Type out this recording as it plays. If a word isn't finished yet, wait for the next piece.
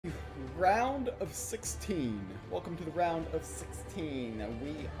round of 16. Welcome to the round of 16. Now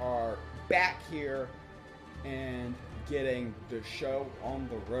we are back here and getting the show on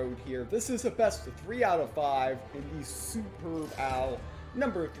the road here. This is a best of 3 out of 5 in the Superb Owl.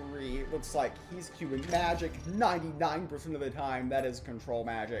 Number 3, it looks like he's queuing magic 99% of the time. That is control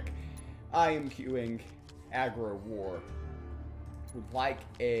magic. I am queuing aggro war. Would like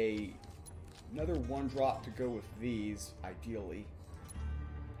another 1-drop to go with these, ideally.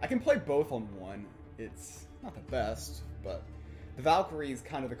 I can play both on 1. It's not the best, but the Valkyrie is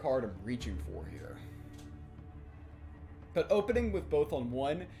kind of the card I'm reaching for here. But opening with both on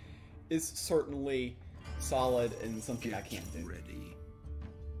 1 is certainly solid and something I can't do. Ready.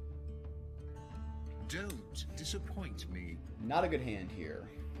 Don't disappoint me. Not a good hand here.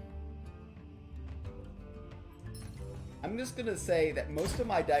 I'm just going to say that most of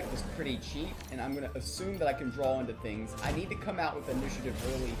my deck is pretty cheap, and I'm going to assume that I can draw into things. I need to come out with initiative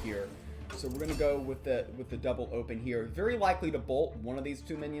early here, so we're going to go with the double open here. Very likely to bolt one of these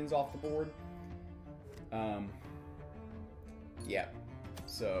 2 minions off the board. Yeah,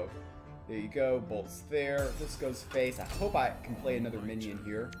 so there you go, bolts there. This goes face. I hope I can play another minion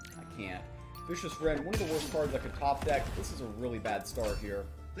here. I can't. Vicious Wren, one of the worst cards I could top deck. This is a really bad start here.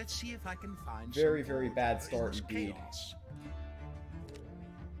 Let's see if I can find very, very bad start indeed.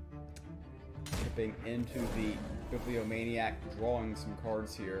 Tipping into the Bibliomaniac, drawing some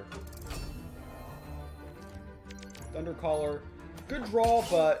cards here. Thundercaller, good draw,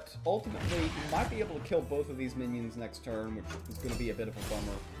 but ultimately he might be able to kill both of these minions next turn, which is going to be a bit of a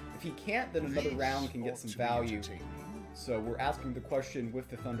bummer. If he can't, then another round can get some value. So we're asking the question with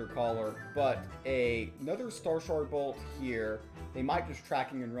the Thundercaller, but another Star Shard Bolt here. They might just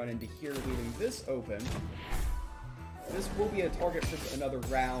tracking and run into here, leaving this open. This will be a target for another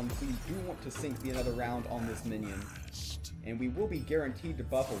round. We do want to sink the another round on this minion. And we will be guaranteed to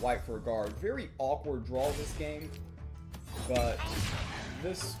buff a white for a guard. Very awkward draw this game, but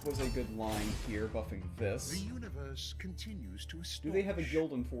this was a good line here, buffing this. The universe continues to astonish. Do they have a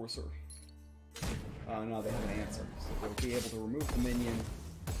Guild Enforcer? No, they have an answer. So they'll be able to remove the minion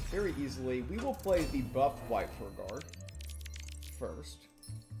very easily. We will play the buffed white for a guard first.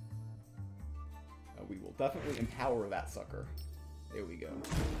 We will definitely empower that sucker. There we go.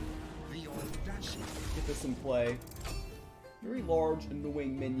 Get this in play. Very large,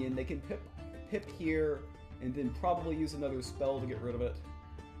 annoying minion. They can pip here, and then probably use another spell to get rid of it.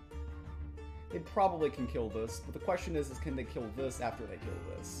 They probably can kill this, but the question is can they kill this after they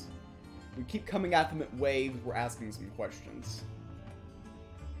kill this? We keep coming at them at waves, we're asking some questions.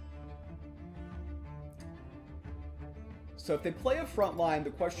 So if they play a front line, the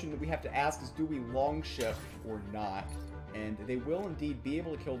question that we have to ask is, do we long shift or not? And they will indeed be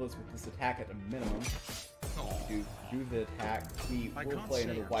able to kill this with this attack at a minimum. Do the attack. We will play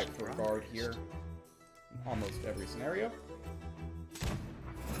another white for a guard here in almost every scenario.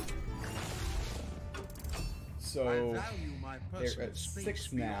 So they're at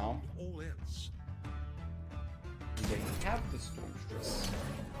 6 now. And they have the Stormstress.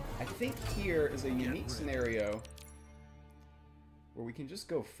 I think here is a unique scenario where we can just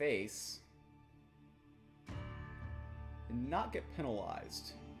go face and not get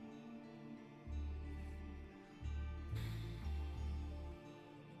penalized.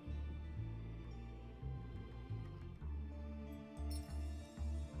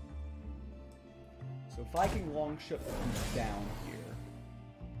 So if I can long shift them down here,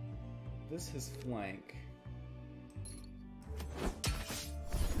 this is flank.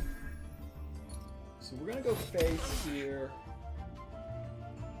 So we're gonna go face here.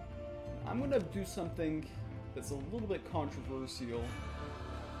 I'm gonna do something that's a little bit controversial.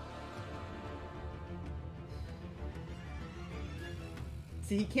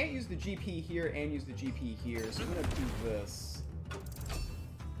 See, he can't use the GP here and use the GP here, so I'm gonna do this.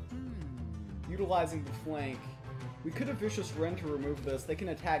 Utilizing the flank. We could have Vicious Wren to remove this. They can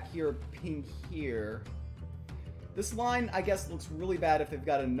attack here, ping here. This line, I guess, looks really bad if they've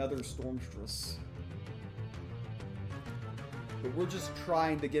got another Stormstress. But we're just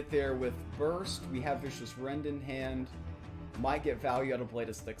trying to get there with Burst. We have Vicious Wren in hand. Might get value out of Blade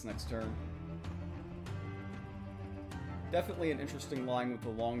of Sticks next turn. Definitely an interesting line with the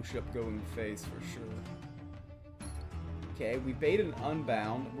long ship going face for sure. Okay, we bait an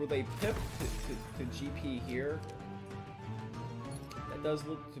Unbound. Will they pip to GP here? That does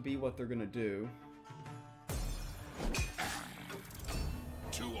look to be what they're gonna do.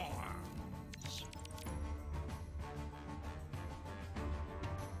 To arms.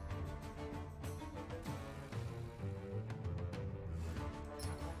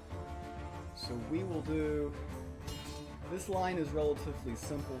 So we will do This line is relatively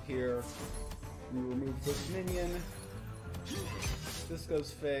simple here. We remove this minion. This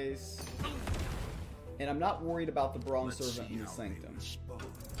goes face. And I'm not worried about the Bronze Servant in the Sanctum.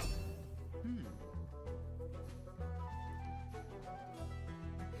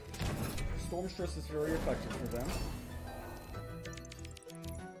 Stormstress is very effective for them.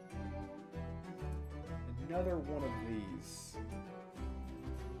 Another one of these.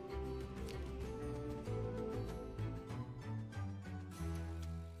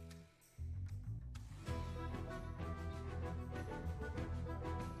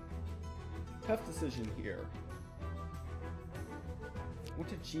 Tough decision here. Want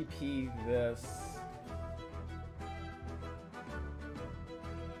to GP this.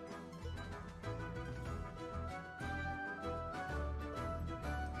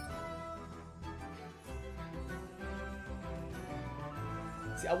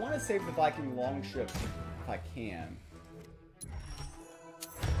 See, I want to save the Viking Longship if I can.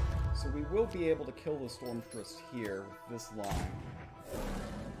 So we will be able to kill the Stormstress here with this line.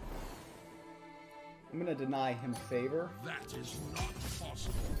 I'm gonna deny him favor. That is not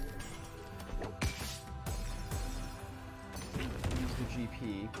possible. Use the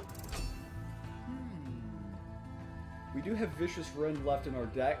GP. We do have Vicious Rend left in our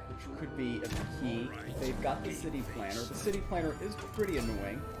deck, which could be a key. Right. They've got the City Planner. The City Planner is pretty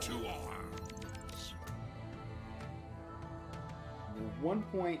annoying. 2 arms. We're 1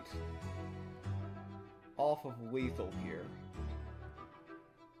 point off of lethal here.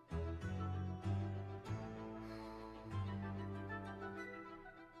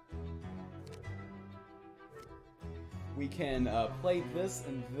 We can play this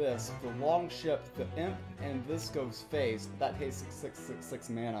and this. The Longship, the Imp, and this goes face. That takes 6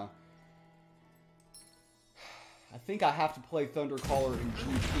 mana. I think I have to play Thundercaller and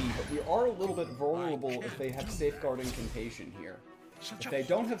GP, but we are a little bit vulnerable if they have Safeguard Incantation here. If they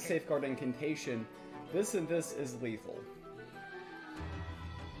don't have Safeguard Incantation, this and this is lethal.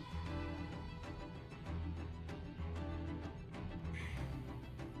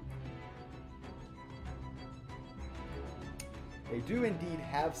 They do indeed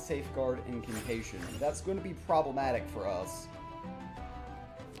have Safeguard Incantation, and that's going to be problematic for us.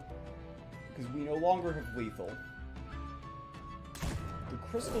 Because we no longer have lethal. The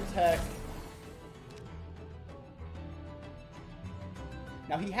Crystal Tech...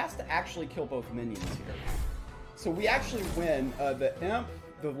 Now he has to actually kill both minions here. So we actually win. The Imp,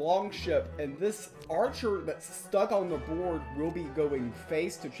 the Longship, and this Archer that's stuck on the board will be going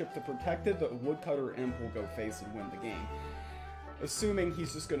face to chip the Protected. The Woodcutter Imp will go face and win the game. Assuming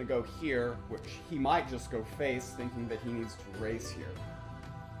he's just going to go here, which he might just go face, thinking that he needs to race here.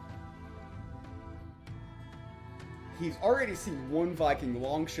 He's already seen one Viking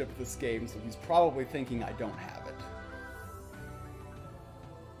Longship this game, so he's probably thinking I don't have it.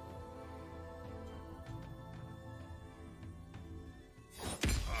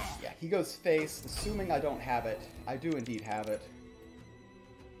 Yeah, he goes face, assuming I don't have it. I do indeed have it.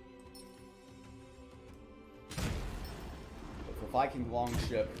 Viking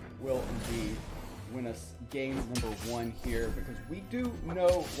Longship will indeed win us game number 1 here, because we do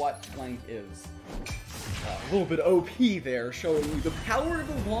know what flank is. A little bit OP there, showing you the power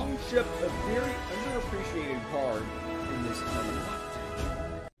of the Longship, a very underappreciated card in this tournament.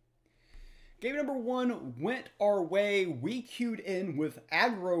 Game number 1 went our way. We queued in with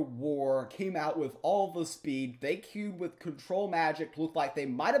Aggro War, came out with all the speed. They queued with Control Magic, looked like they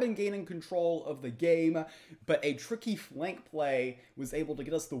might have been gaining control of the game, but a tricky flank play was able to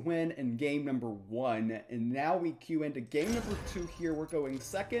get us the win in game number 1. And now we queue into game number 2 here. We're going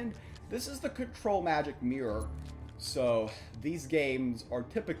second. This is the Control Magic Mirror. So these games are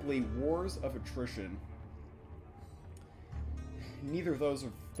typically wars of attrition. Neither of those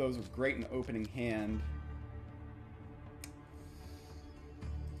are great in opening hand.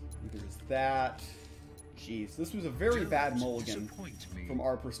 There's that. Jeez, this was a very bad mulligan from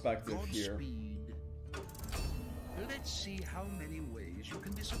our perspective here. Let's see how many ways you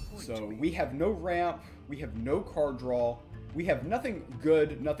can disappoint So me. we have no ramp, we have no card draw, we have nothing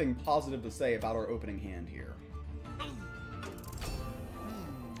good, nothing positive to say about our opening hand here.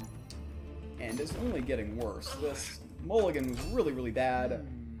 And it's only getting worse. This mulligan was really, really bad,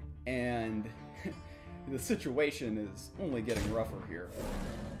 and the situation is only getting rougher here.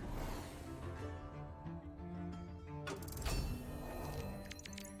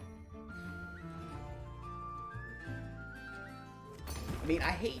 I mean,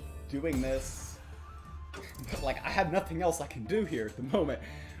 I hate doing this, but like, I have nothing else I can do here at the moment.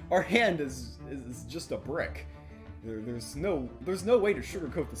 Our hand is just a brick. There's no way to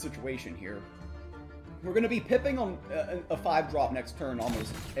sugarcoat the situation here. We're going to be pipping on a 5-drop next turn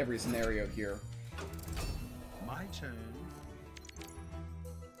almost every scenario here. My turn.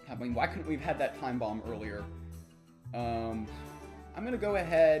 I mean, why couldn't we have had that time bomb earlier? I'm going to go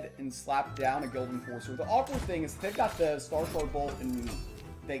ahead and slap down a Guild Enforcer. The awkward thing is they've got the Star Shard Bolt, and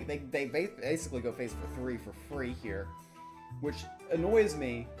they basically go face for 3 for free here, which annoys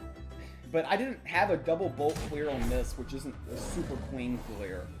me. But I didn't have a double bolt clear on this, which isn't a super clean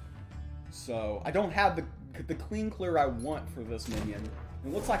clear. So I don't have the clean clear I want for this minion.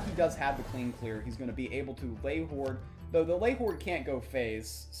 It looks like he does have the clean clear. He's going to be able to lay horde, though the lay horde can't go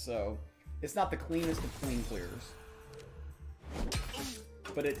phase, so it's not the cleanest of clean clears.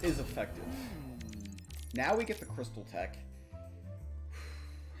 But it is effective. Now we get the crystal tech.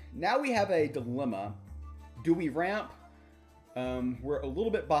 Now we have a dilemma. Do we ramp? We're a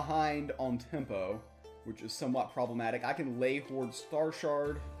little bit behind on tempo, which is somewhat problematic. I can lay horde Star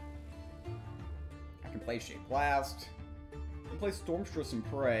Shard. I can play Shape Blast. I can play Stormstress and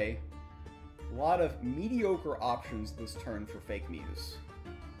Prey. A lot of mediocre options this turn for FakeMews.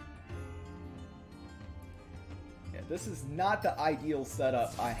 Yeah, this is not the ideal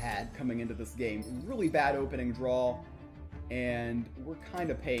setup I had coming into this game. Really bad opening draw, and we're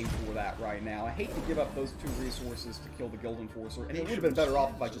kind of paying for that right now. I hate to give up those 2 resources to kill the Guild Enforcer, and it would have been better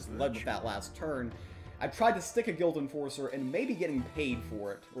off if I just led with that last turn. I tried to stick a Guild Enforcer and maybe getting paid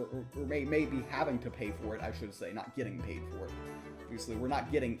for it, or maybe having to pay for it, I should say, not getting paid for it. Obviously, we're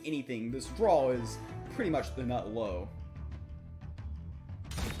not getting anything. This draw is pretty much the nut low.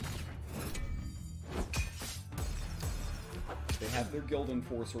 They have their Guild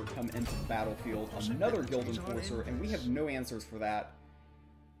Enforcer come into the battlefield, another Guild Enforcer, and we have no answers for that.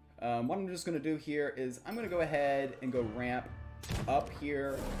 What I'm just going to do here is I'm going to go ahead and go ramp up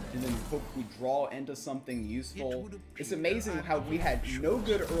here, and then hope we draw into something useful. It's amazing how we had no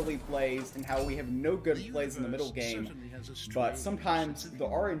good early plays, and how we have no good plays in the middle game, but sometimes the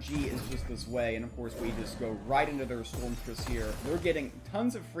RNG is just this way, and of course we just go right into their Stormstress here. They're getting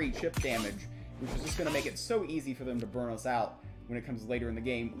tons of free chip damage, which is just going to make it so easy for them to burn us out when it comes later in the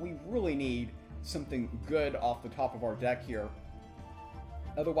game. We really need something good off the top of our deck here.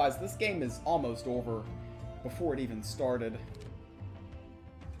 Otherwise, this game is almost over before it even started.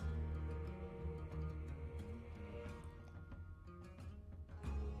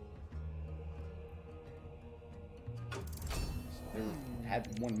 So they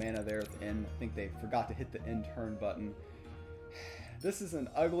had 1 mana there at the end. I think they forgot to hit the end turn button. This is an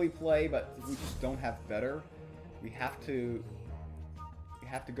ugly play, but we just don't have better. We have to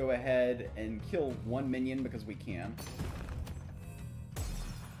go ahead and kill 1 minion because we can.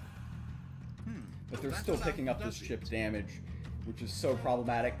 But they're still picking up this chip damage, which is so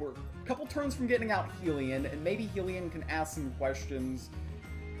problematic. We're a couple turns from getting out Helion, and maybe Helion can ask some questions.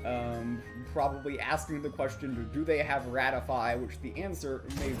 Probably asking the question, do they have Ratify, which the answer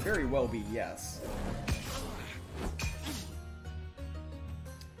may very well be yes.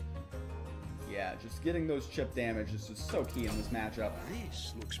 Yeah, just getting those chip damage is just so key in this matchup.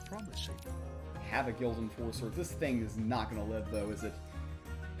 This looks promising. Have a Guild Enforcer. This thing is not going to live, though, is it?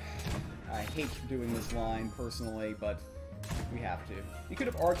 I hate doing this line, personally, but we have to. You could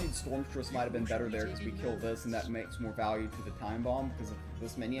have argued Stormstress might have been better there because we kill this, and that makes more value to the Time Bomb because of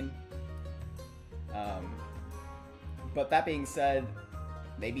this minion. But that being said,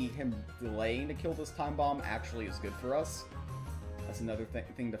 maybe him delaying to kill this Time Bomb actually is good for us. That's another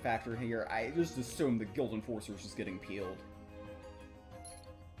thing to factor here. I just assume the Guild Enforcer is just getting peeled.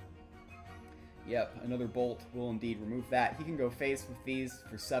 Yep, another bolt will indeed remove that. He can go face with these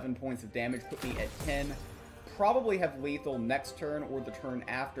for 7 points of damage, put me at 10. Probably have lethal next turn or the turn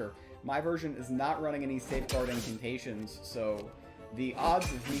after. My version is not running any safeguard incantations, so the odds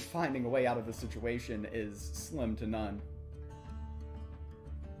of me finding a way out of this situation is slim to none.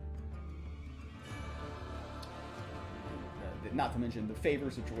 Not to mention, the favor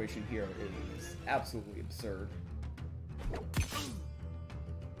situation here is absolutely absurd.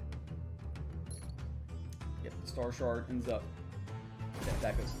 Yep, the Star Shard ends up.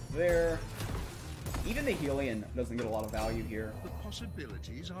 That goes there. Even the Helion doesn't get a lot of value here. The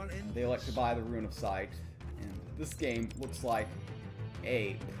possibilities are endless. They elect to buy the Rune of Sight, and this game looks like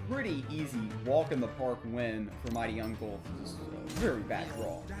a pretty easy walk in the park win for MightyUncle. Just a very bad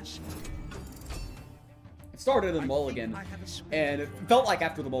draw. It started in Mulligan, and it felt like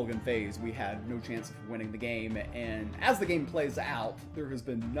after the Mulligan phase we had no chance of winning the game, and as the game plays out, there has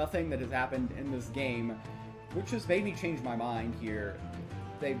been nothing that has happened in this game which has made me change my mind here.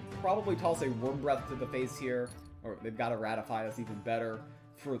 They probably toss a Worm Breath to the face here, or they've got to Ratify. That's even better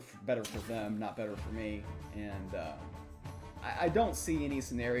for them, not better for me. And I don't see any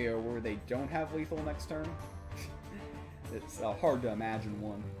scenario where they don't have lethal next turn. It's hard to imagine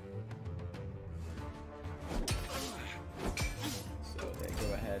one. So they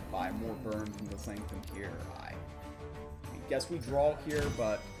go ahead, buy more burn from the Sanctum here. I guess we draw here,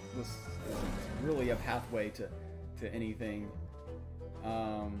 but this isn't really a pathway to anything.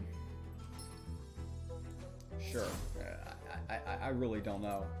 Sure. I really don't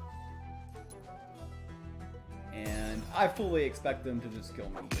know. And I fully expect them to just kill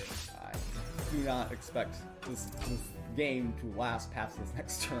me here. I do not expect this game to last past this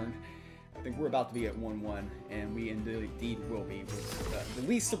next turn. I think we're about to be at 1-1, and we indeed will be. With the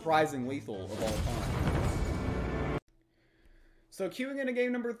least surprising lethal of all time. So queuing into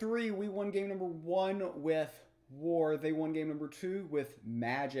game number 3, we won game number 1 with War. They won game number 2 with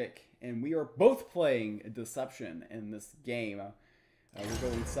Magic, and we are both playing Deception in this game. We're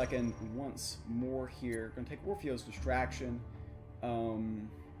going second once more here. Going to take Orpheo's Distraction.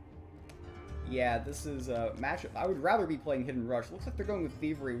 Yeah, this is a matchup. I would rather be playing Hidden Rush. Looks like they're going with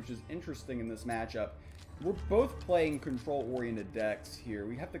Thievery, which is interesting in this matchup. We're both playing control-oriented decks here.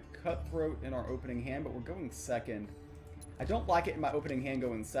 We have the Cutthroat in our opening hand, but we're going second. I don't like it in my opening hand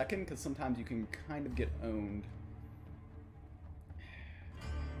going second, because sometimes you can kind of get owned.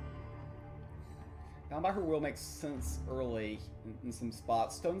 Bound by Her Will makes sense early in some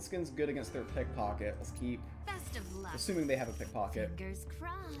spots. Stone Skin's good against their pickpocket. Let's keep, Best of luck. assuming they have a pickpocket. Fingers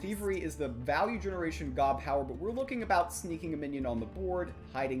crossed. Thievery is the value generation god power, but we're looking about sneaking a minion on the board,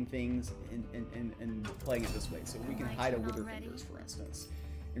 hiding things, and playing it this way. So we can hide a Witherfingers, for instance.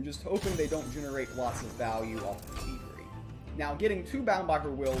 And just hoping they don't generate lots of value off of Thievery. Now, getting 2 Bound by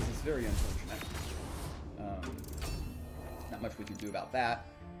Her Wills is very unfortunate. Not much we can do about that.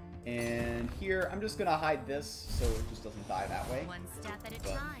 And here, I'm just going to hide this so it just doesn't die that way. One step at a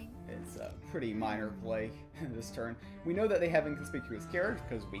But time. it's a pretty minor play this turn. We know that they have Inconspicuous Carriage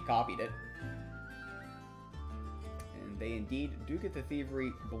because we copied it. And they indeed do get the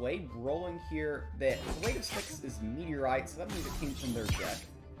Thievery. Blade rolling here. The Blade of Sticks is Meteorite, so that means it came from their deck.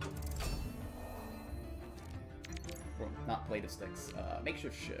 Well, not Blade of Sticks.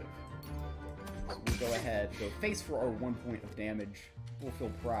 Makeshift Shiv. So we'll go ahead, go face for our 1 point of damage. We'll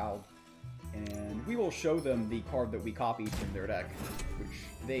feel proud, and we will show them the card that we copied from their deck, which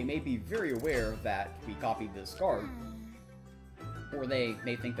they may be very aware that we copied this card, or they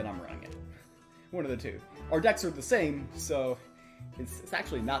may think that I'm running it. One of the two. Our decks are the same, so it's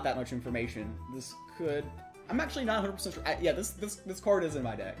actually not that much information. This could... I'm actually not 100% sure. Yeah, this card is in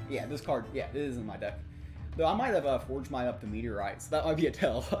my deck. Yeah, this card, yeah, it is in my deck. Though I might have forged mine up to Meteorite, so that might be a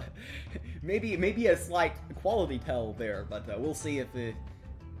tell. maybe a slight quality tell there, but we'll see if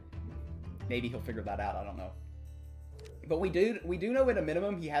maybe he'll figure that out. I don't know. But we do know at a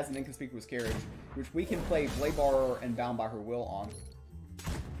minimum he has an Inconspicuous Carriage, which we can play Blade Borrower and Bound by Her Will on.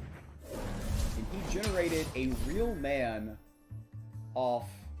 And he generated a real man off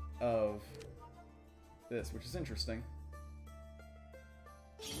of this, which is interesting.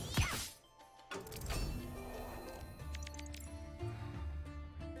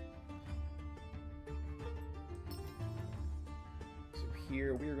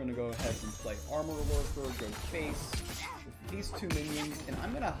 Here, we are going to go ahead and play Armor Lurker, go face with these 2 minions, and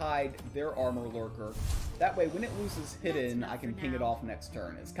I'm going to hide their Armor Lurker. That way, when it loses Hidden, I can ping it off next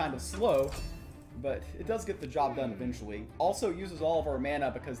turn. It's kind of slow, but it does get the job done eventually. Also uses all of our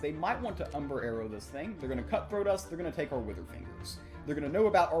mana because they might want to Umber Arrow this thing. They're going to Cutthroat us, they're going to take our Witherfingers. They're going to know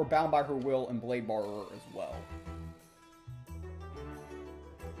about our Bound by Her Will and Blade Borrower as well.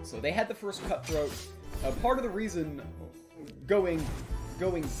 So they had the first Cutthroat. Part of the reason going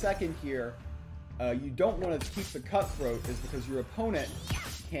second here, you don't want to keep the Cutthroat is because your opponent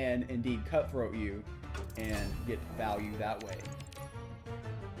can indeed Cutthroat you and get value that way.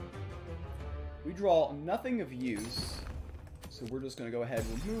 We draw nothing of use, so we're just going to go ahead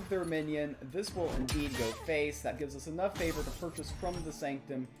and remove their minion. This will indeed go face. That gives us enough favor to purchase from the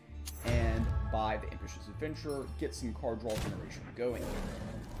Sanctum and buy the Ambitious Adventurer, get some card draw generation going.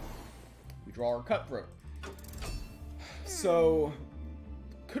 We draw our Cutthroat. So,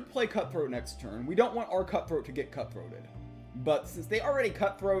 could play Cutthroat next turn. We don't want our Cutthroat to get Cutthroated. But since they already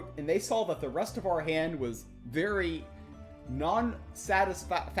Cutthroat, and they saw that the rest of our hand was very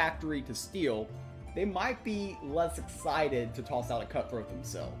non-satisfactory to steal, they might be less excited to toss out a Cutthroat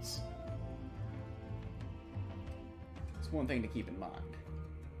themselves. It's one thing to keep in mind.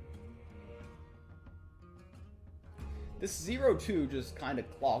 This 0-2 just kind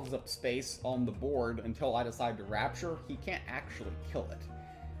of clogs up space on the board until I decide to Rapture. He can't actually kill it.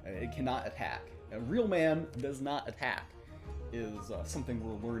 It cannot attack. A real man does not attack, is something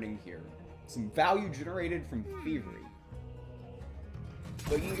we're learning here. Some value generated from Thievery.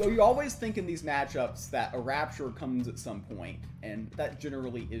 But you always think in these matchups that a Rapture comes at some point, and that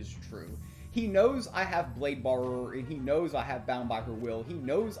generally is true. He knows I have Blade Borrower, and he knows I have Bound by Her Will. He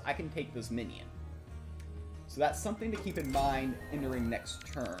knows I can take this minion. So that's something to keep in mind entering next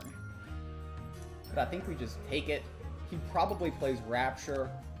turn. But I think we just take it. He probably plays Rapture,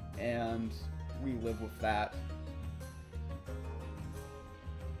 and we live with that.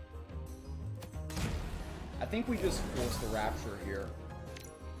 I think we just force the Rapture here.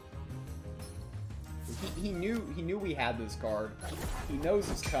 He knew we had this card. He knows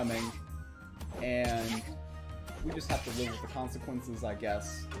it's coming, and we just have to live with the consequences, I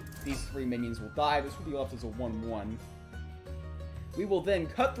guess. These 3 minions will die. This will be left as a 1/1. We will then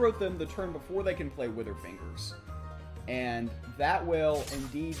cutthroat them the turn before they can play Witherfingers, and that will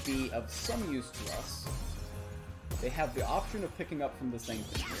indeed be of some use to us. They have the option of picking up from the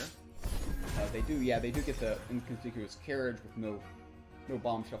Sanctum here. They do get the Inconspicuous Carriage with no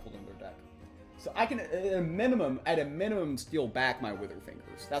bomb shuffled in their deck. So I can, at a minimum, steal back my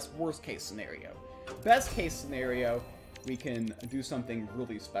Witherfingers. That's worst case scenario. Best case scenario, we can do something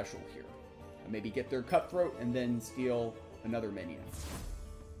really special here. Maybe get their Cutthroat and then steal another minion.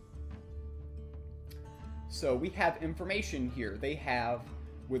 So we have information here. They have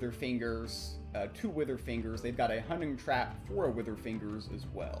Witherfingers, 2 Witherfingers. They've got a Hunting Trap for a Witherfingers as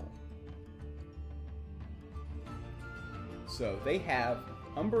well. So they have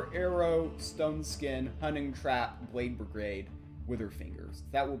Umber Arrow, Stone Skin, Hunting Trap, Blade Brigade, Witherfingers.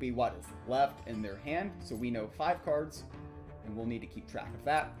 That will be what is left in their hand, so we know 5 cards, and we'll need to keep track of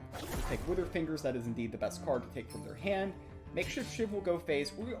that. We'll take Witherfingers, that is indeed the best card to take from their hand. Makeshift Shiv will go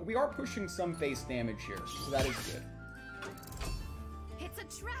face. We are pushing some face damage here, so that is good. It's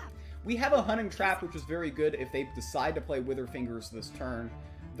a trap! We have a Hunting Trap, which is very good if they decide to play Witherfingers this turn,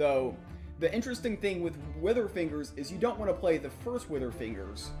 though the interesting thing with Witherfingers is you don't want to play the first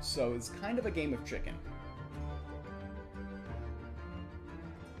Witherfingers, so it's kind of a game of chicken.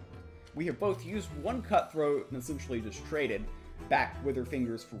 We have both used 1 Cutthroat and essentially just traded back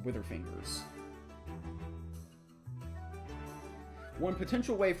Witherfingers for Witherfingers. One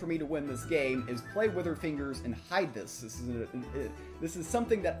potential way for me to win this game is play Witherfingers and hide this. This is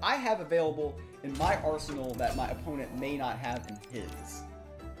something that I have available in my arsenal that my opponent may not have in his.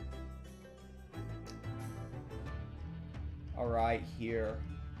 Alright, here.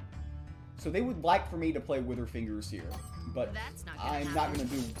 So they would like for me to play Witherfingers here, but I'm not going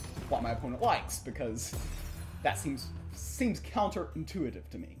to do what my opponent likes, because that seems counterintuitive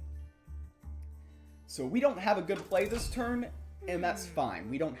to me. So we don't have a good play this turn, and that's fine.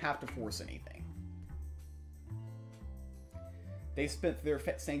 We don't have to force anything. They spent their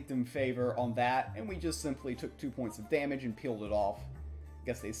Sanctum Favor on that, and we just simply took 2 points of damage and peeled it off. I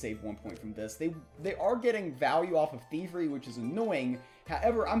guess they saved 1 point from this. They are getting value off of Thievery, which is annoying.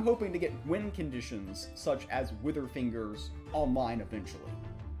 However, I'm hoping to get win conditions, such as Witherfingers, online eventually.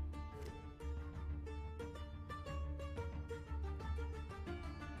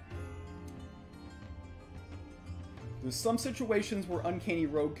 There's some situations where Uncanny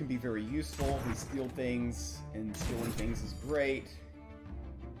Rogue can be very useful. We steal things, and stealing things is great.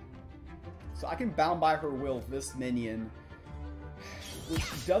 So I can Bound by Her Will this minion,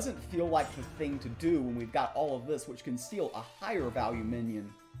 which doesn't feel like the thing to do when we've got all of this, which can steal a higher value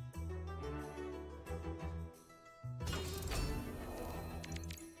minion.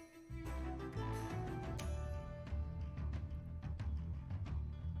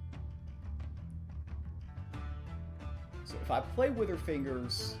 So if I play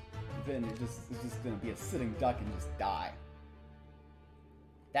Witherfingers, then it's just going to be a sitting duck and just die.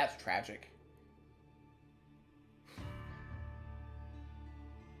 That's tragic.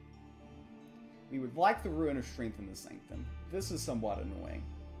 We would like the Ruin of Strength in the Sanctum. This is somewhat annoying.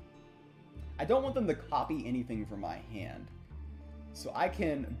 I don't want them to copy anything from my hand. So I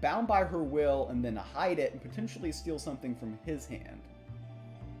can Bound by Her Will and then hide it and potentially steal something from his hand.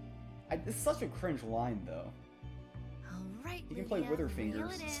 It's such a cringe line, though. Alright, You can play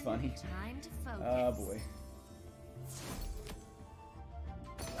Witherfingers, it's funny. Time to focus. Oh boy.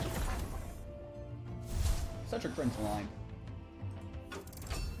 Such a cringe line.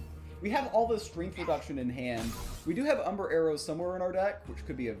 We have all this strength reduction in hand. We do have Umber Arrows somewhere in our deck, which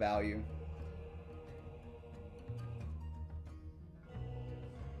could be of value.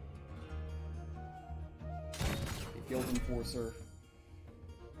 Field Enforcer.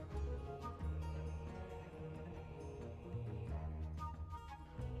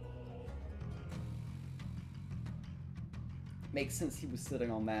 Makes sense he was sitting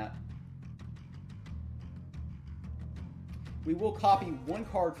on that. We will copy 1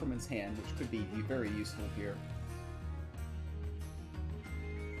 card from his hand, which could be very useful here.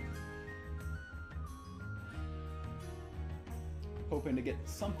 hoping to get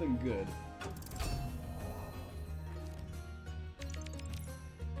something good.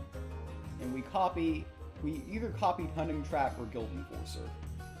 And we either copied Hunting Trap or Guild Enforcer.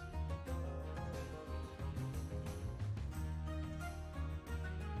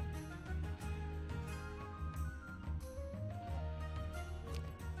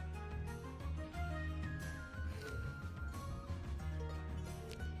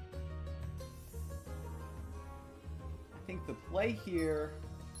 I think the play here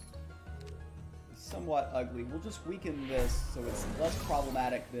is somewhat ugly. We'll just weaken this so it's less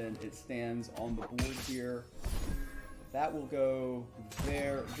problematic than it stands on the board here. That will go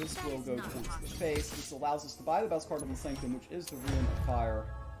there. This will go towards the face. This allows us to buy the best card on the Sanctum, which is the Rune of Fire.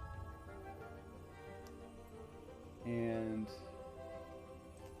 And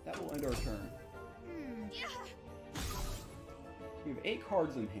that will end our turn. We have 8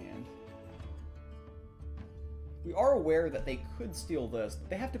 cards in hand. We are aware that they could steal this, but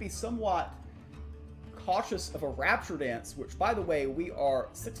they have to be somewhat cautious of a Rapture Dance, which, by the way, we are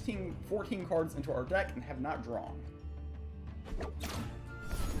 14 cards into our deck and have not drawn. We're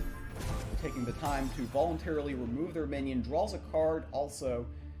taking the time to voluntarily remove their minion, draws a card, also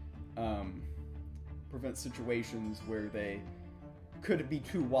prevents situations where they could be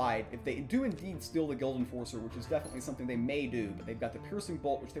too wide. If they do indeed steal the Guild Enforcer, which is definitely something they may do, but they've got the Piercing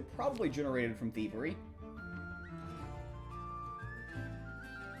Bolt, which they probably generated from Thievery.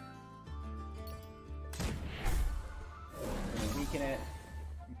 Weaken it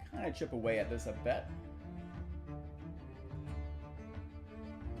and kind of chip away at this, I bet.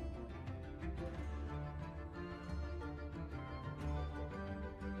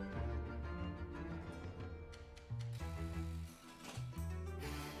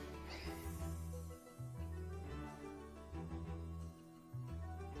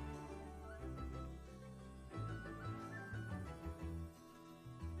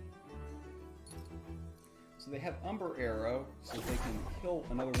 So they have Umber Arrow, so they can kill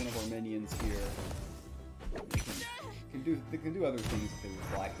another one of our minions here. They can do other things if they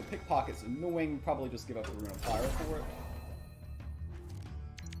would like. The Pickpocket's annoying, probably just give up the Rune of Fire for it.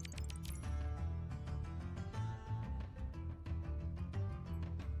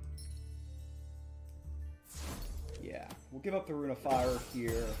 Yeah, we'll give up the Rune of Fire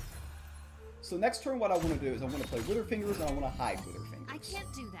here. So next turn what I want to do is I want to play Witherfingers and I want to hide Witherfingers. I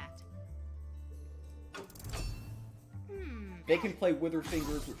can't do that. They can play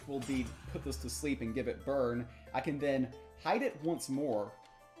Witherfingers, which will be put this to sleep and give it burn. I can then hide it once more,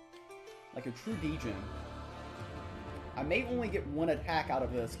 like a true degen. I may only get 1 attack out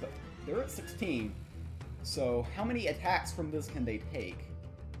of this, but they're at 16. So how many attacks from this can they take?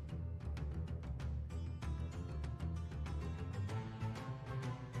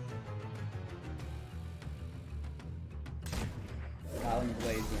 Dialing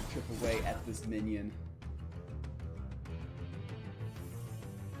Blade's gonna chip away at this minion.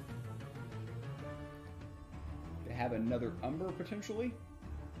 Have another Umber potentially.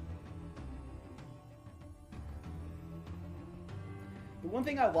 The one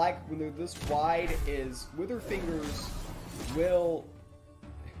thing I like when they're this wide is Witherfingers will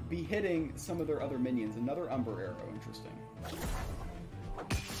be hitting some of their other minions. Another Umber Arrow, interesting.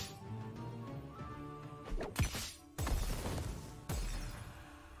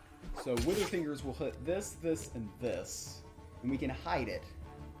 So Witherfingers will hit this, this, and this, and we can hide it,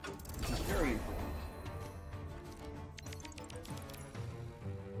 which is very important.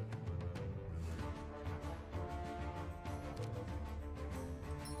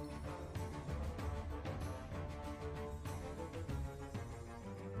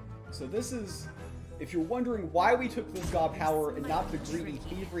 So this is, if you're wondering why we took this God Power and not the greedy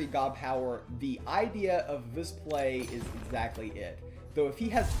Thievery God Power, the idea of this play is exactly it. Though if he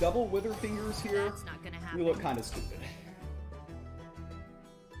has double Witherfingers here, That's not gonna happen. we look kind of stupid.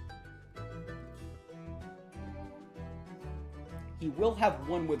 He will have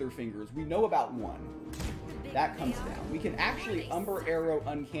 1 Witherfingers. We know about 1. That comes down. We can actually Umber Arrow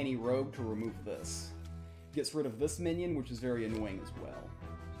Uncanny Rogue to remove this. Gets rid of this minion, which is very annoying as well.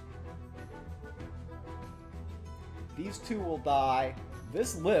 These 2 will die.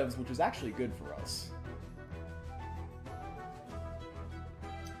 This lives, which is actually good for us.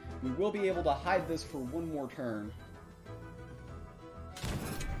 We will be able to hide this for 1 more turn.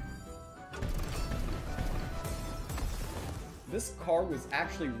 This card was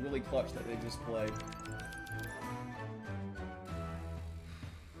actually really clutch that they just played.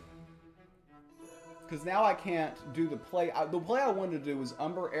 Because now I can't do the play. The play I wanted to do was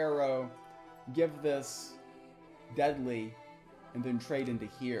Umber Arrow, give this Deadly, and then trade into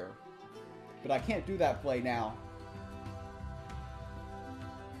here. But I can't do that play now.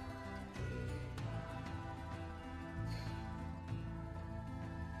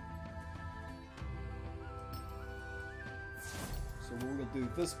 So we'll do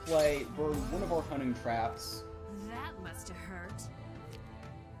this play, burn one of our hunting traps. That must have hurt.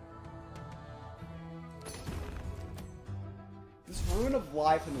 This Ruin of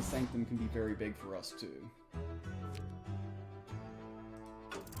Life in the Sanctum can be very big for us too.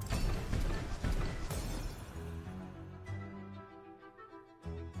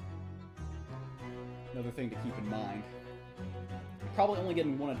 Another thing to keep in mind. Probably only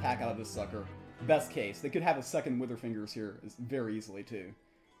getting one attack out of this sucker. Best case. They could have a second Witherfingers here very easily too.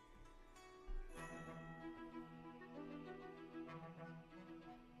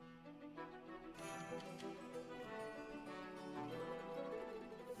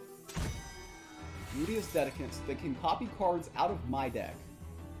 Rudius Dedicants. They can copy cards out of my deck.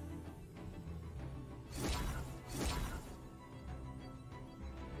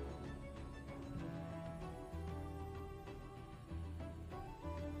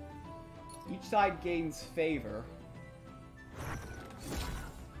 Each side gains favor.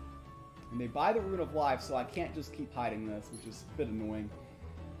 And they buy the Rune of Life, so I can't just keep hiding this, which is a bit annoying.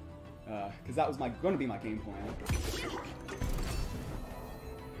 Because that was going to be my game plan.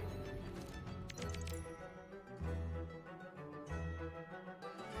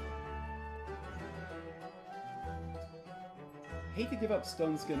 Hate to give up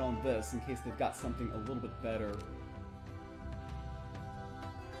Stone Skin on this in case they've got something a little bit better.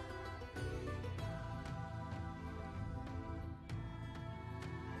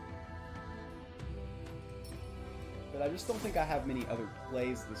 But I just don't think I have many other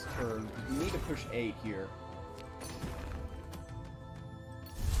plays this turn. We need to push 8 here.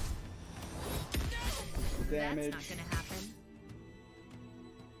 The damage. That's not gonna happen.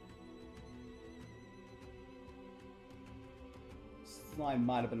 Line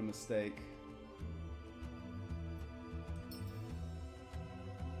might have been a mistake.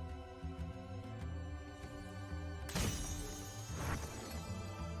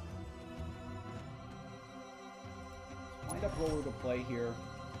 Wind up roller to play here.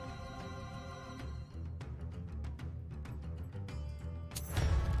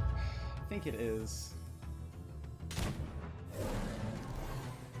 I think it is.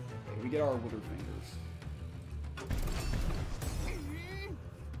 Okay, we get our Witherfingers.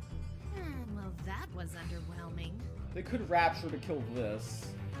 Well, that was underwhelming. They could Rapture to kill this.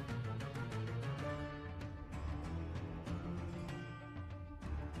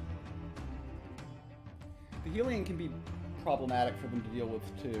 The Helion can be problematic for them to deal with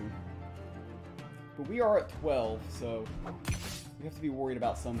too. But we are at 12, so we have to be worried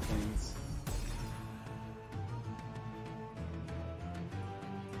about some things.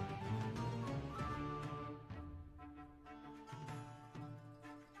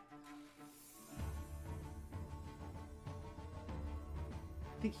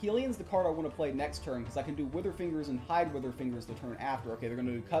 I think Helion's the card I want to play next turn, because I can do Witherfingers and hide Witherfingers the turn after. Okay, they're going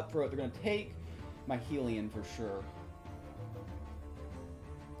to do Cutthroat. They're going to take my Helion for sure.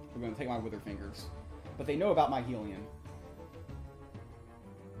 They're going to take my Witherfingers. But they know about my Helion.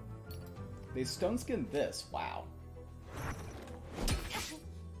 They Stone Skin this. Wow.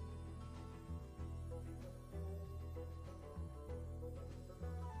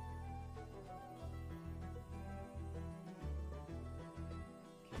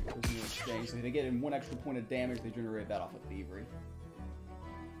 Prisoner Exchange. So they get in 1 extra point of damage. They generate that off of Thievery.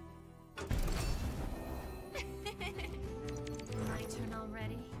 My turn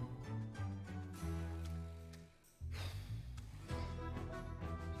already.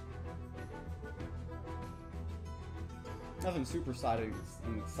 Nothing super exciting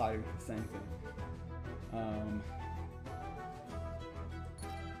and exciting at the same thing.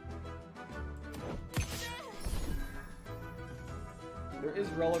 There is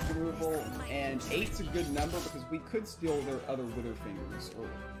relic removal, and 8's a good number because we could steal their other Witherfingers or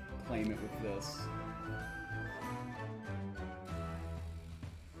claim it with this.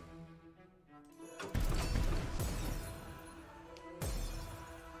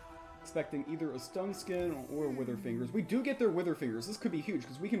 Expecting either a Stone Skin or Witherfingers. We do get their Witherfingers. This could be huge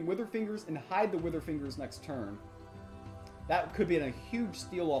because we can Witherfingers and hide the Witherfingers next turn. That could be a huge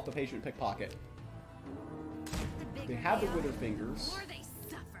steal off the Patient Pickpocket. They have the Witherfingers. They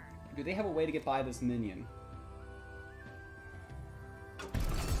suffer. Do they have a way to get by this minion?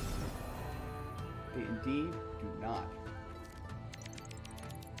 They indeed do not.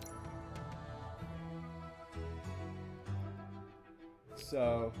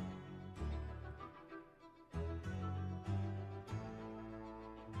 So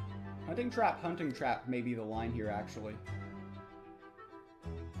Hunting Trap may be the line here actually.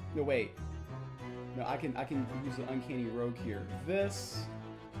 No wait. No, I can use the Uncanny Rogue here. This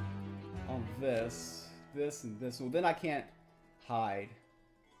on this, and this. Well, then I can't hide.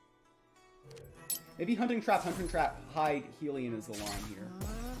 Maybe hunting trap, hide, Helion is the line here.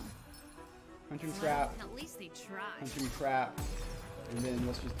 Hunting trap. At least they tried. Hunting trap. And then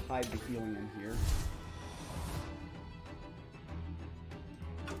let's just hide the Helion here.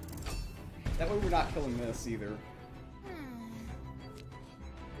 That way we're not killing this either.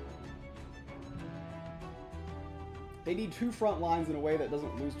 They need 2 front lines in a way that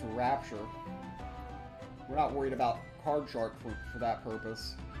doesn't lose to Rapture. We're not worried about Card Shark for that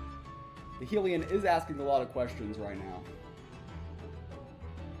purpose. The Helion is asking a lot of questions right now.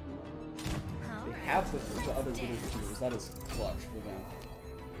 They have the other Wither Fingers. That is clutch for them.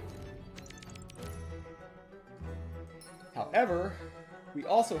 However, we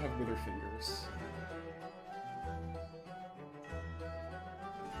also have Wither Fingers.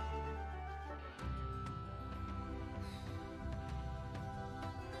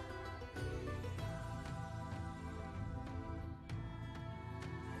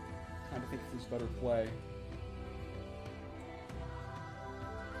 Trying to think if there's better play.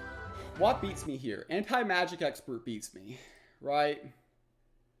 What beats me here? Anti-magic expert beats me, right?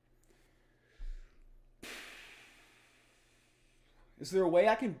 Is there a way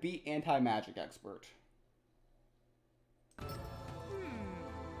I can beat anti-magic expert? I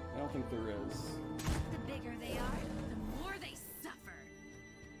don't think there is. The bigger they are, the more they suffer.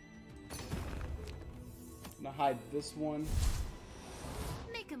 I'm gonna hide this one.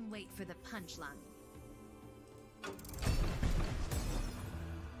 Make them wait for the punchline.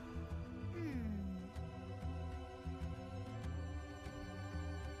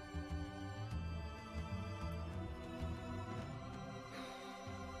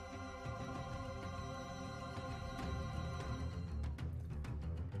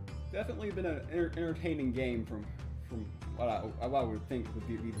 Definitely been an entertaining game from what I would think would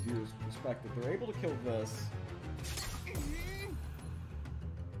be the viewer's perspective. They're able to kill this.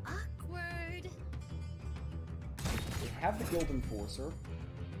 Awkward. They have the Guild Enforcer.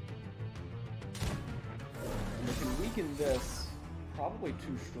 And they can weaken this, probably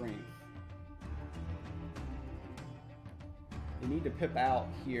 2 strength. They need to pip out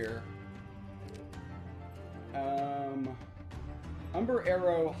here. Umber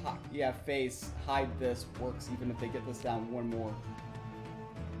Arrow, yeah, face, hide this, works even if they get this down 1 more.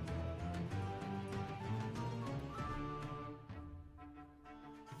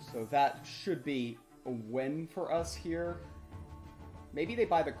 So that should be a win for us here. Maybe they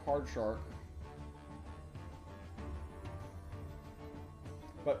buy the Card Shark.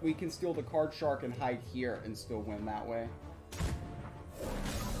 But we can steal the Card Shark and hide here and still win that way.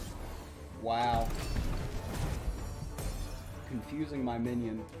 Wow. Confusing my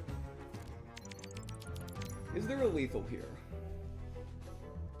minion. Is there a lethal here?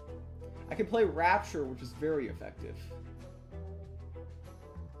 I can play Rapture, which is very effective.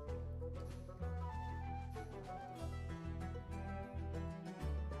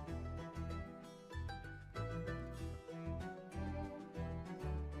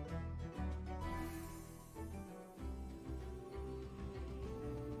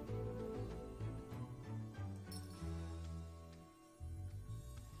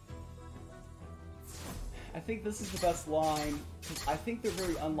 I think this is the best line, because I think they're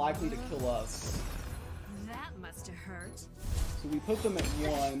very unlikely to kill us. That must have hurt. So we put them at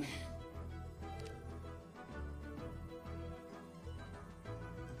 1.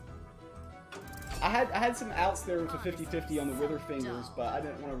 I had some outs there with a 50-50 on the Wither Fingers, but I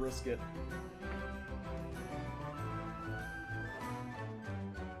didn't want to risk it.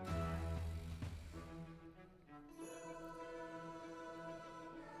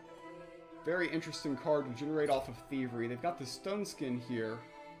 Very interesting card to generate off of Thievery. They've got the Stone Skin here.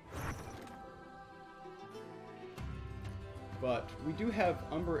 But we do have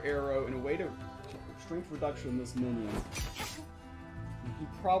Umber Arrow and a way to strength reduction this minion. He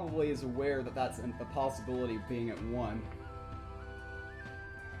probably is aware that that's a possibility of being at 1.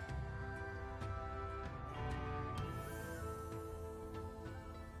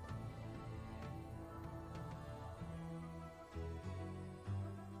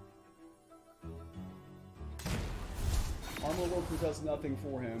 Armor Worker does nothing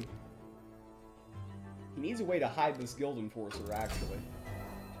for him. He needs a way to hide this Guild Enforcer, actually.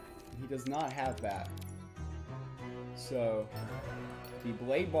 He does not have that. So, the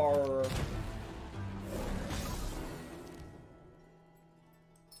Blade Borrower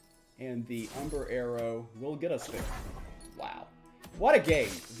and the Umber Arrow will get us there. Wow. What a game.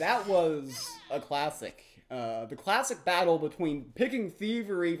 That was a classic. The classic battle between picking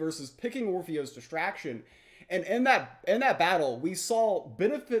Thievery versus picking Orpheo's Distraction. And in that battle, we saw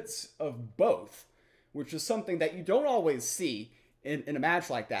benefits of both, which is something that you don't always see in a match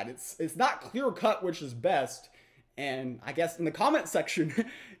like that. It's not clear cut which is best, and I guess in the comment section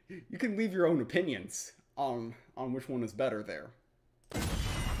you can leave your own opinions on which one is better there.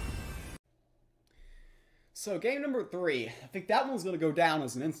 So game number 3, I think that one's going to go down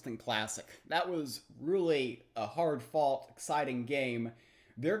as an instant classic. That was really a hard-fought, exciting game.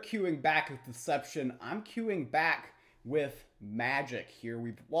 They're queuing back with Deception. I'm queuing back with Magic here.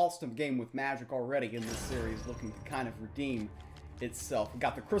 We've lost a game with Magic already in this series, looking to kind of redeem itself. We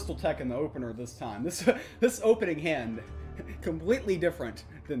got the Crystal Tech in the opener this time. This opening hand, completely different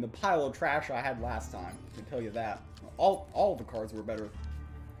than the pile of trash I had last time. I can tell you that. All the cards were better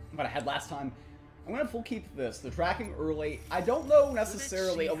than what I had last time. I'm going to full keep this. The tracking early. I don't know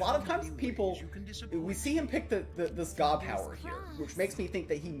necessarily. A lot of times people, we see him pick this God Power here, which makes me think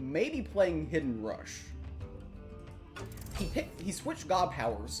that he may be playing Hidden Rush. He switched God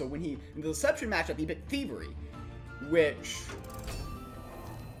Power, so when in the Deception matchup, he picked Thievery, which,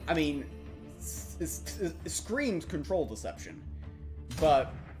 I mean, it screams Control Deception.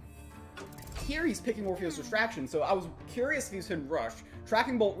 But here he's picking Orpheus Distraction, so I was curious if he's Hidden Rush.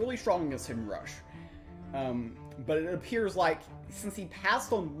 Tracking Bolt really strong against Hidden Rush. But it appears like, since he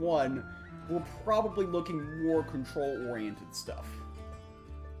passed on one, we're probably looking more control-oriented stuff.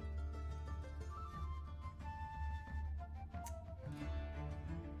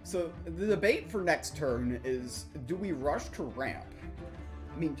 So, the debate for next turn is, do we rush to ramp?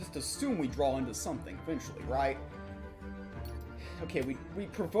 I mean, just assume we draw into something eventually, right? Okay, we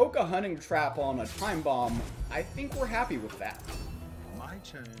provoke a Hunting Trap on a Time Bomb. I think we're happy with that. My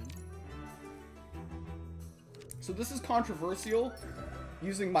turn. So this is controversial,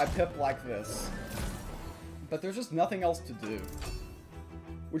 using my pip like this. But there's just nothing else to do.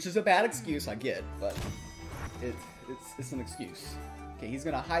 Which is a bad excuse, I get, but it's an excuse. Okay, he's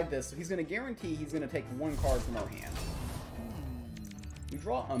gonna hide this, so he's gonna guarantee he's gonna take one card from our hand. We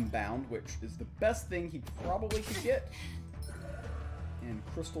draw Unbound, which is the best thing he probably could get. And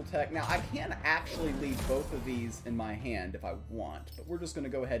Crystal Tech. Now, I can actually leave both of these in my hand if I want, but we're just going to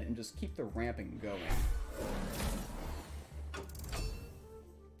go ahead and just keep the ramping going.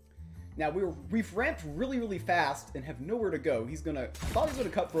 Now, we've ramped really, really fast and have nowhere to go. I thought he was going to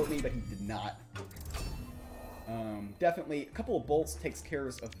cutthroat me, but he did not. Definitely, a couple of bolts takes care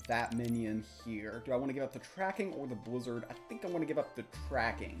of that minion here. Do I want to give up the tracking or the blizzard? I think I want to give up the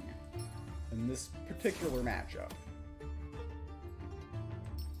tracking in this particular matchup.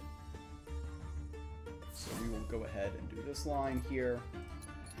 So we will go ahead and do this line here.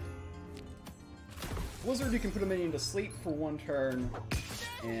 Blizzard, you can put a minion to sleep for one turn,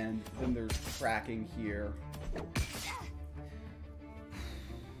 and then there's tracking here.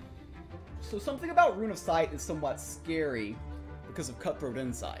 So something about Rune of Sight is somewhat scary because of Cutthroat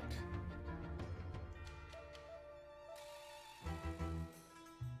Insight.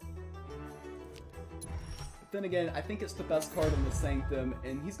 Then again, I think it's the best card in the Sanctum,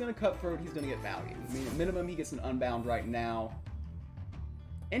 and he's going to Cutthroat, he's going to get value. I mean, at minimum, he gets an Unbound right now.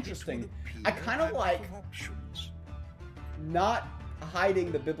 Interesting. I kind of like not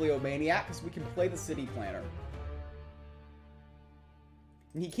hiding the Bibliomaniac, because we can play the City Planner.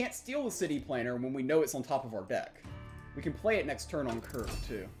 And he can't steal the City Planner when we know it's on top of our deck. We can play it next turn on curve,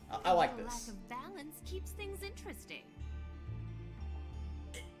 too. I like this. Lack of balance keeps things interesting.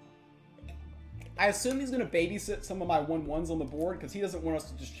 I assume he's going to babysit some of my 1/1s on the board, because he doesn't want us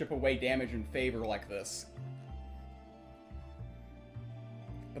to just chip away damage in favor like this.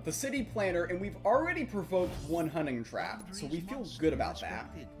 But the City Planner, and we've already provoked one Hunting Trap, so we feel good about that.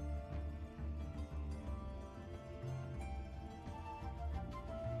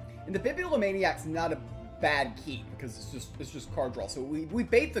 And the Bibliomaniac's not a bad keep, because it's just card draw. So we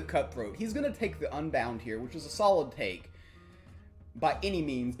bait the Cutthroat. He's going to take the Unbound here, which is a solid take by any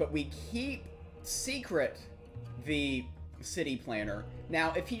means, but we keep secret the City Planner.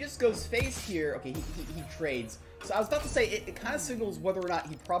 Now, if he just goes face here, okay, he trades. So I was about to say, it kind of signals whether or not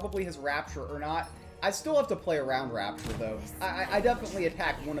he probably has Rapture or not. I still have to play around Rapture, though. I definitely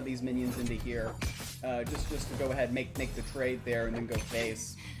attack one of these minions into here, just to go ahead and make the trade there and then go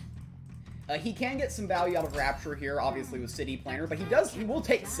face. He can get some value out of Rapture here, obviously with City Planner, but he will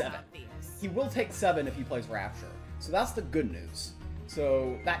take 7. He will take 7 if he plays Rapture. So that's the good news.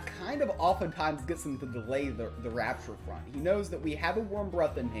 So that kind of oftentimes gets him to delay the Rapture front. He knows that we have a Warm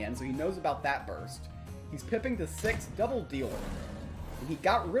Breath in hand, so he knows about that burst. He's pipping to 6, double dealer. And he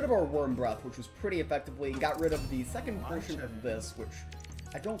got rid of our Worm Breath, which was pretty effectively, and got rid of the second portion of this, which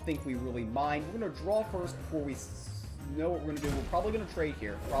I don't think we really mind. We're going to draw first before we know what we're going to do. We're probably going to trade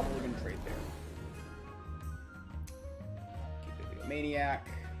here. Probably going to trade there. Keep it Maniac.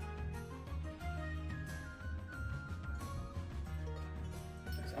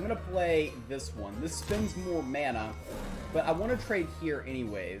 I'm gonna play this one. This spends more mana, but I want to trade here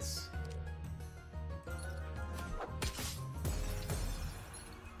anyways.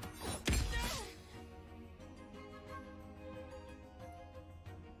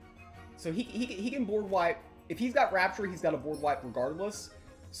 So he can board wipe. If he's got Rapture, he's got a board wipe regardless.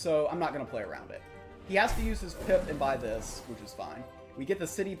 So I'm not going to play around it. He has to use his Pip and buy this, which is fine. We get the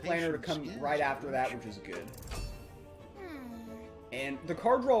City Planner to come right after that, which is good. And the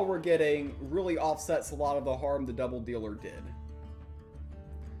card draw we're getting really offsets a lot of the harm the Double Dealer did.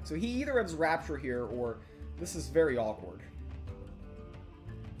 So he either has Rapture here, or this is very awkward.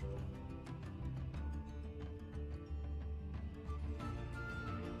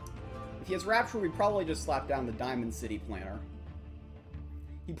 If he has Rapture, we probably just slap down the Diamond City Planner.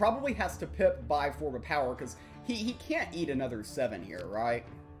 He probably has to Pip buy Form of Power, because he can't eat another 7 here, right?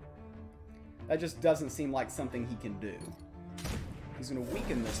 That just doesn't seem like something he can do. He's going to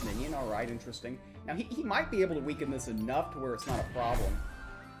weaken this minion. Alright, interesting. Now, he might be able to weaken this enough to where it's not a problem.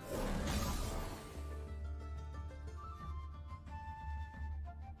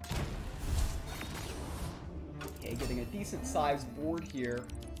 Okay, getting a decent sized board here.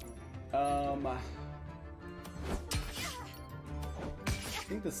 I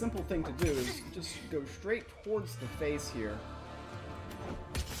think the simple thing to do is just go straight towards the face here.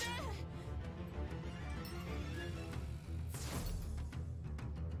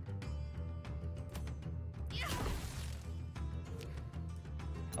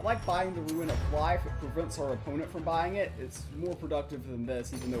 I like buying the Ruin of Fly if it prevents our opponent from buying it. It's more productive than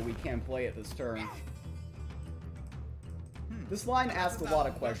this, even though we can play it this turn. This line asks a lot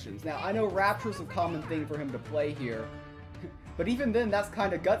of questions. Now, I know Rapture's a common thing for him to play here, but even then, that's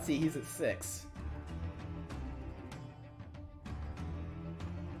kind of gutsy. He's at 6.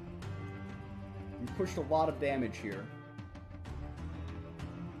 We pushed a lot of damage here.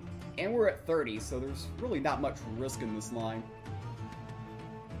 And we're at 30, so there's really not much risk in this line.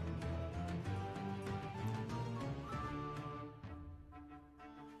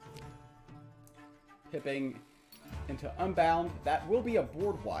 Pipping into Unbound, that will be a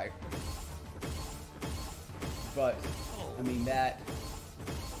board wipe. But, I mean, that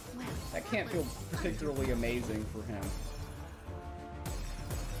can't feel particularly amazing for him.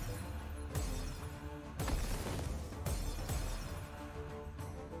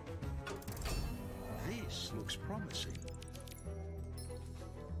 This looks promising.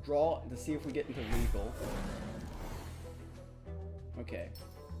 Draw to see if we get into lethal. Okay.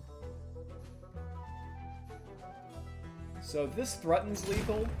 So this threatens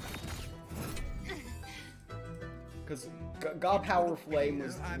lethal, because God Power Flame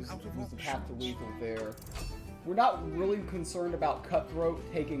was the path to lethal there. We're not really concerned about Cutthroat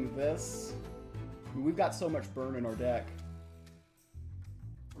taking this. I mean, we've got so much burn in our deck.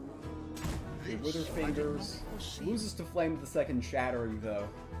 Okay, Wither Fingers loses to Flame with the second Shattering though,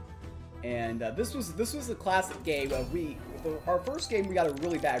 and this was a classic game of our first game we got a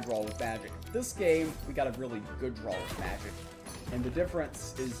really bad draw with Magic. This game, we got a really good draw with Magic. And the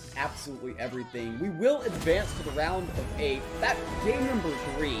difference is absolutely everything. We will advance to the round of 8. That game number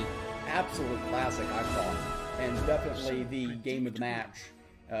 3, absolute classic, I thought. And definitely the game of the match.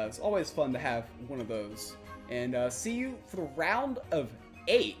 It's always fun to have one of those. And see you for the round of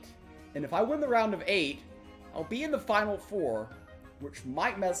 8. And if I win the round of 8, I'll be in the Final 4, which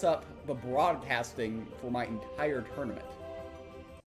might mess up the broadcasting for my entire tournament.